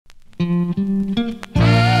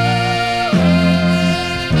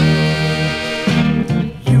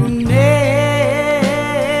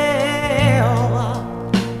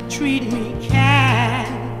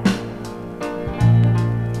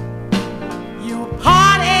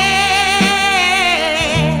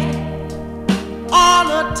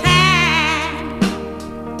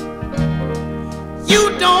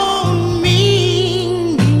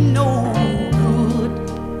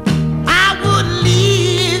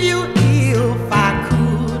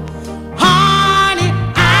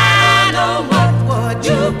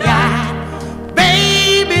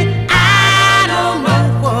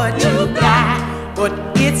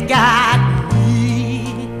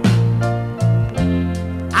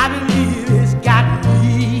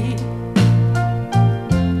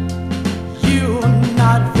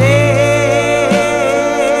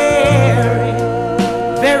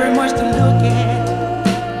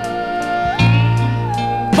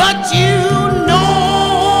but you know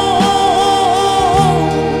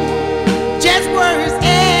just where it's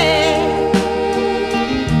at.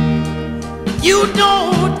 You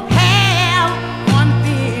don't have one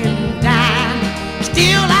thin dime,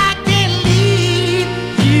 still I can't leave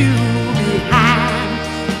you behind.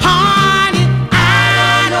 Honey,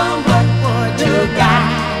 I don't know what you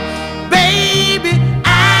got. Baby, I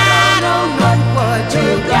don't know what you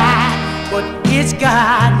got, but it's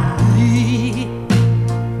got me.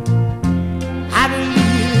 I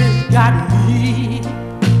believe it's got me.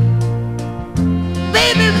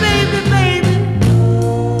 Baby, baby, baby,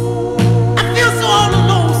 I feel so all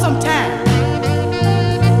alone sometimes.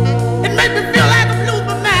 It makes me feel like I'm losing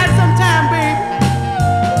my mind sometimes, baby.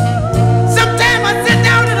 Sometimes I sit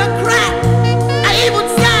down and I cry. I even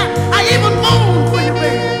sigh, I even moan for you,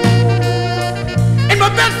 baby. And my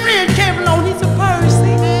best friend came along, he said,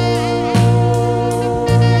 Percy.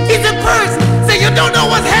 He said, Percy, say you don't know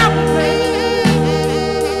what's happening, baby.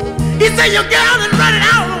 He said, your girl is running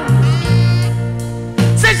out on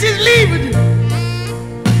you. Said she's leaving you.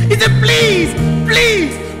 He said, please,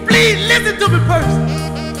 please, please listen to me, Percy.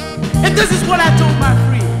 And this is what I told my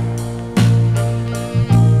friend.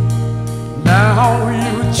 Now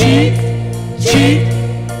you cheat, cheat,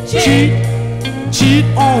 cheat, cheat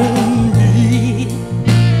on me.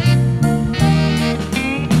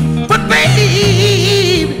 But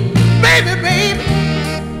baby, baby, baby,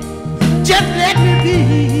 just let me be.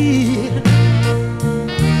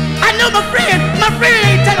 I know my friend